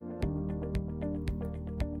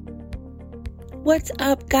What's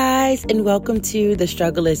up, guys, and welcome to The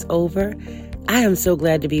Struggle is Over. I am so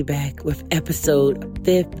glad to be back with episode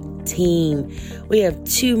 15. We have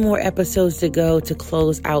 2 more episodes to go to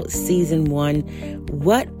close out season 1.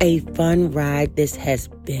 What a fun ride this has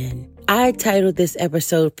been. I titled this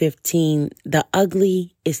episode 15, The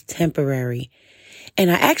Ugly is Temporary. And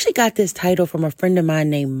I actually got this title from a friend of mine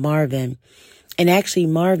named Marvin. And actually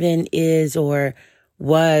Marvin is, or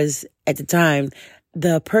was at the time,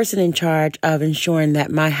 the person in charge of ensuring that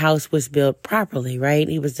my house was built properly, right?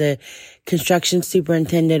 He was the construction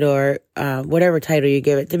superintendent or whatever title you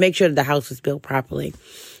give it to make sure that the house was built properly.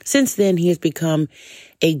 Since then, he has become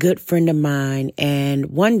a good friend of mine.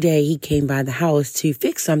 And one day he came by the house to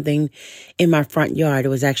fix something in my front yard. It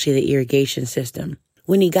was actually the irrigation system.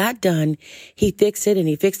 When he got done, he fixed it and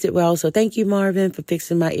he fixed it well. So thank you, Marvin, for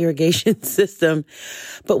fixing my irrigation system.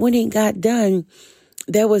 But when he got done,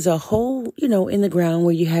 there was a hole, in the ground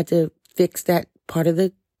where you had to fix that part of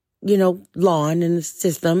the, lawn and the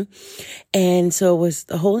system. And so it was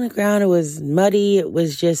a hole in the ground. It was muddy. It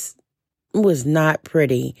was not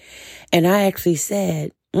pretty. And I actually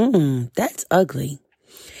said, that's ugly.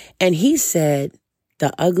 And he said,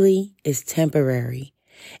 the ugly is temporary.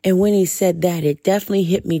 And when he said that, it definitely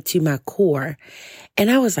hit me to my core.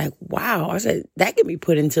 And I was like, wow, I said, that can be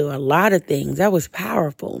put into a lot of things. That was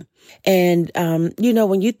powerful. And,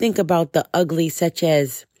 when you think about the ugly, such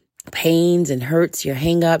as pains and hurts, your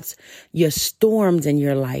hangups, your storms in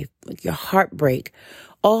your life, your heartbreak,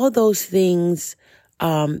 all those things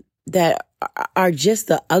that are just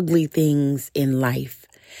the ugly things in life.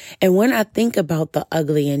 And when I think about the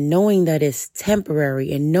ugly and knowing that it's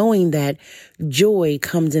temporary and knowing that joy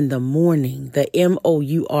comes in the morning, the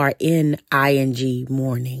MOURNING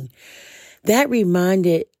morning, that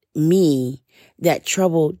reminded me that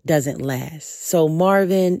trouble doesn't last. So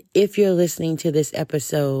Marvin, if you're listening to this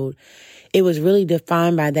episode, it was really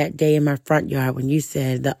defined by that day in my front yard when you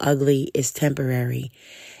said the ugly is temporary.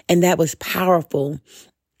 And that was powerful.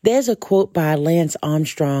 There's a quote by Lance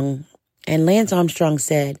Armstrong. And Lance Armstrong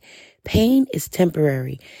said, pain is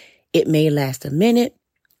temporary. It may last a minute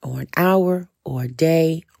or an hour or a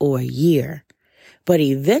day or a year, but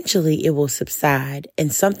eventually it will subside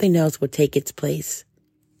and something else will take its place.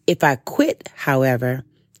 If I quit, however,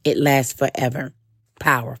 it lasts forever.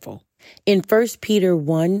 Powerful. In 1 Peter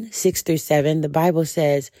 1, 6-7, the Bible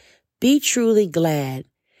says, be truly glad.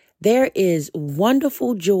 There is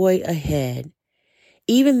wonderful joy ahead.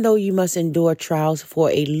 Even though you must endure trials for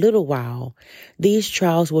a little while, these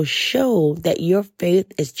trials will show that your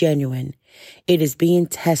faith is genuine. It is being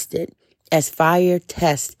tested as fire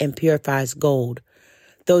tests and purifies gold,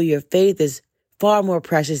 though your faith is far more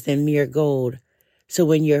precious than mere gold. So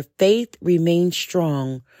when your faith remains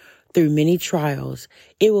strong through many trials,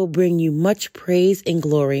 it will bring you much praise and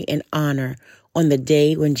glory and honor on the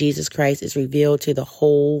day when Jesus Christ is revealed to the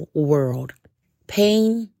whole world.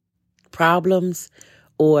 Pain, problems,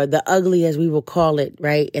 or the ugly, as we will call it,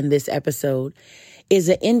 right, in this episode, is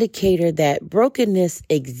an indicator that brokenness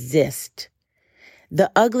exists. The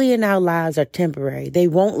ugly in our lives are temporary. They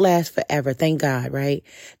won't last forever, thank God, right?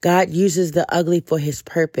 God uses the ugly for his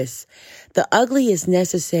purpose. The ugly is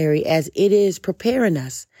necessary as it is preparing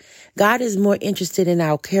us. God is more interested in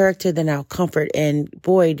our character than our comfort. And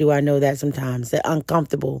boy, do I know that sometimes. The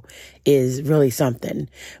uncomfortable is really something.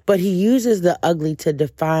 But he uses the ugly to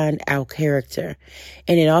define our character.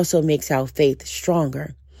 And it also makes our faith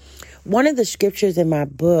stronger. One of the scriptures in my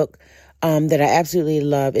book that I absolutely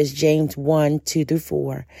love is James 1,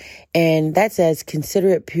 2-4. And that says, consider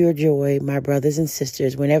it pure joy, my brothers and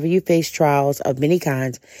sisters, whenever you face trials of many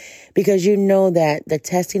kinds, because you know that the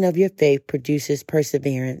testing of your faith produces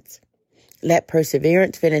perseverance. Let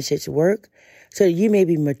perseverance finish its work so that you may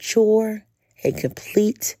be mature and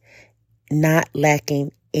complete, not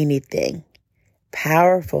lacking anything.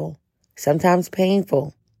 Powerful, sometimes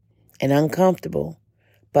painful and uncomfortable,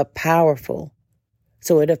 but powerful.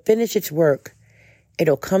 So it'll finish its work.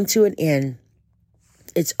 It'll come to an end.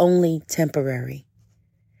 It's only temporary.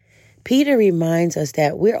 Peter reminds us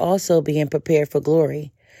that we're also being prepared for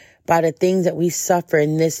glory by the things that we suffer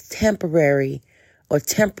in this temporary or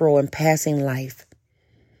temporal and passing life.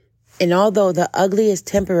 And although the ugly is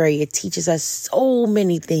temporary, it teaches us so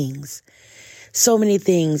many things. So many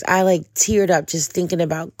things. I teared up just thinking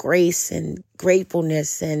about grace and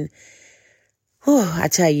gratefulness. And I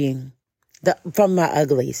tell you, from my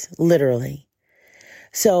uglies, literally.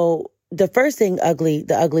 So the first thing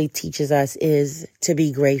the ugly teaches us is to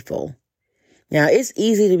be grateful. Now, it's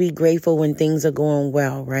easy to be grateful when things are going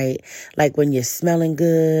well, right? Like when you're smelling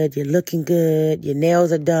good, you're looking good, your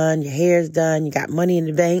nails are done, your hair's done, you got money in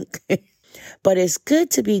the bank. But it's good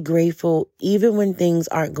to be grateful even when things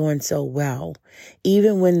aren't going so well,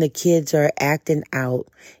 even when the kids are acting out,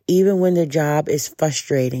 even when the job is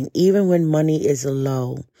frustrating, even when money is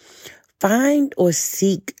low. Find or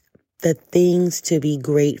seek the things to be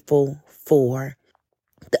grateful for.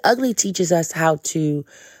 The ugly teaches us how to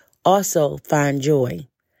also find joy.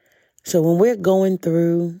 So when we're going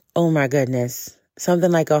through, oh my goodness,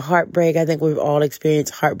 something like a heartbreak, I think we've all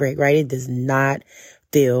experienced heartbreak, right? It does not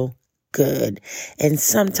feel good. And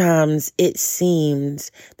sometimes it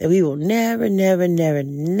seems that we will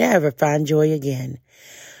never find joy again.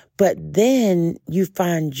 But then you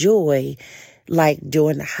find joy like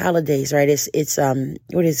during the holidays, right? It's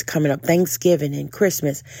what is coming up? Thanksgiving and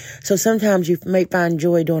Christmas. So sometimes you may find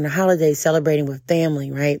joy during the holidays celebrating with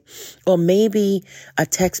family, right? Or maybe a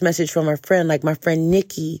text message from a friend, like my friend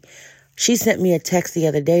Nikki. She sent me a text the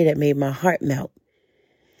other day that made my heart melt.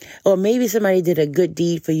 Or maybe somebody did a good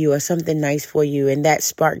deed for you or something nice for you and that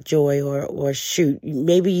sparked joy or shoot.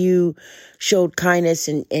 Maybe you showed kindness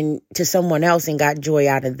and to someone else and got joy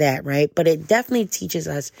out of that, right? But it definitely teaches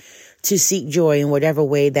us to seek joy in whatever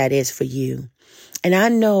way that is for you. And I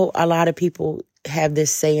know a lot of people have this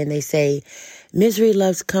saying, they say, misery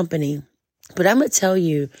loves company. But I'm going to tell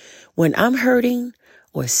you, when I'm hurting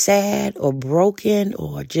or sad or broken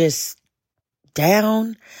or just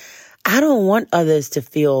down, I don't want others to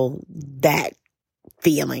feel that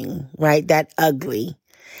feeling, right? That ugly.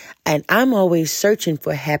 And I'm always searching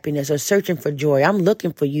for happiness or searching for joy. I'm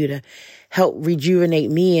looking for you to help rejuvenate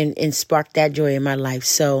me and spark that joy in my life.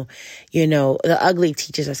 So, the ugly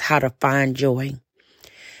teaches us how to find joy.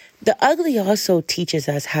 The ugly also teaches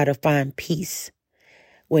us how to find peace.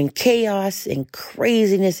 When chaos and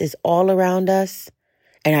craziness is all around us,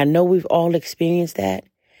 and I know we've all experienced that,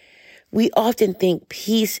 we often think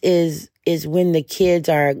peace is when the kids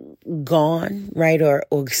are gone, right? Or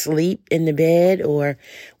sleep in the bed, or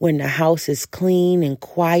when the house is clean and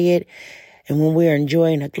quiet, and when we're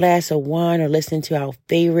enjoying a glass of wine or listening to our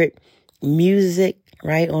favorite music,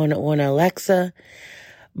 right? On Alexa.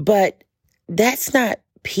 But that's not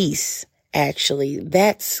peace, actually.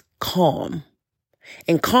 That's calm.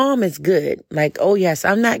 And calm is good. Like, oh yes,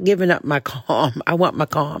 I'm not giving up my calm. I want my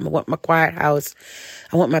calm. I want my quiet house.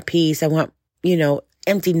 I want my peace. I want,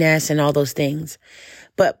 empty nest and all those things.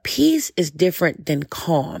 But peace is different than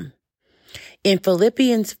calm. In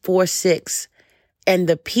Philippians 4:6, and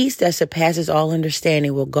the peace that surpasses all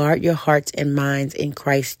understanding will guard your hearts and minds in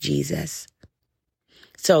Christ Jesus.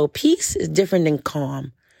 So peace is different than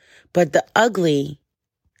calm, but the ugly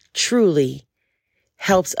truly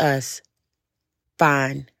helps us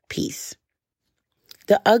find peace.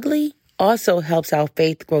 The ugly also helps our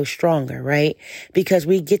faith grow stronger, right? Because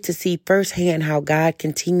we get to see firsthand how God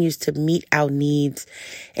continues to meet our needs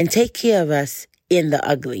and take care of us in the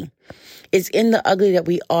ugly. It's in the ugly that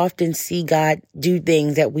we often see God do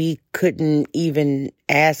things that we couldn't even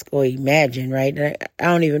ask or imagine, right?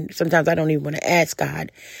 Sometimes I don't even want to ask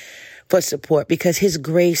God for support because his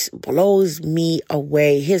grace blows me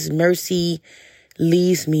away. His mercy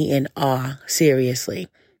leaves me in awe, seriously.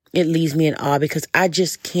 It leaves me in awe because I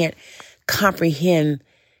just can't comprehend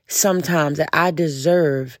sometimes that I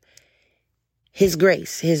deserve his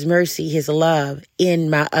grace, his mercy, his love in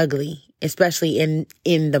my ugly, especially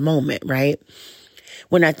in the moment, right?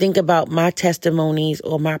 When I think about my testimonies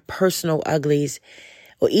or my personal uglies,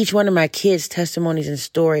 or each one of my kids' testimonies and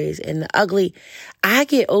stories and the ugly, I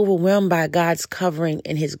get overwhelmed by God's covering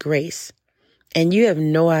and his grace. And you have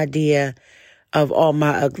no idea of all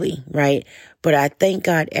my ugly, right? But I thank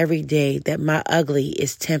God every day that my ugly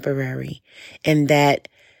is temporary and that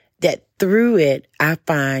through it, I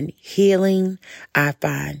find healing, I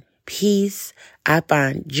find peace, I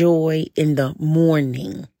find joy in the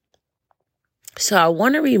morning. So I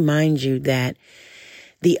want to remind you that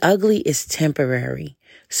the ugly is temporary.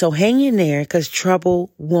 So hang in there because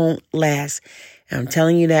trouble won't last. And I'm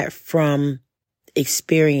telling you that from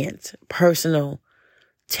experience, personal,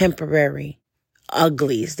 temporary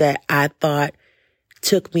uglies that I thought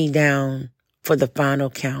took me down for the final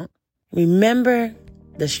count. Remember,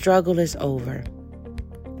 the struggle is over.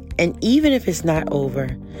 And even if it's not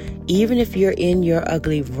over, even if you're in your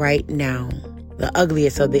ugly right now, the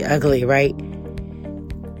ugliest of the ugly, right?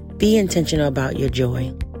 Be intentional about your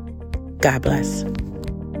joy. God bless.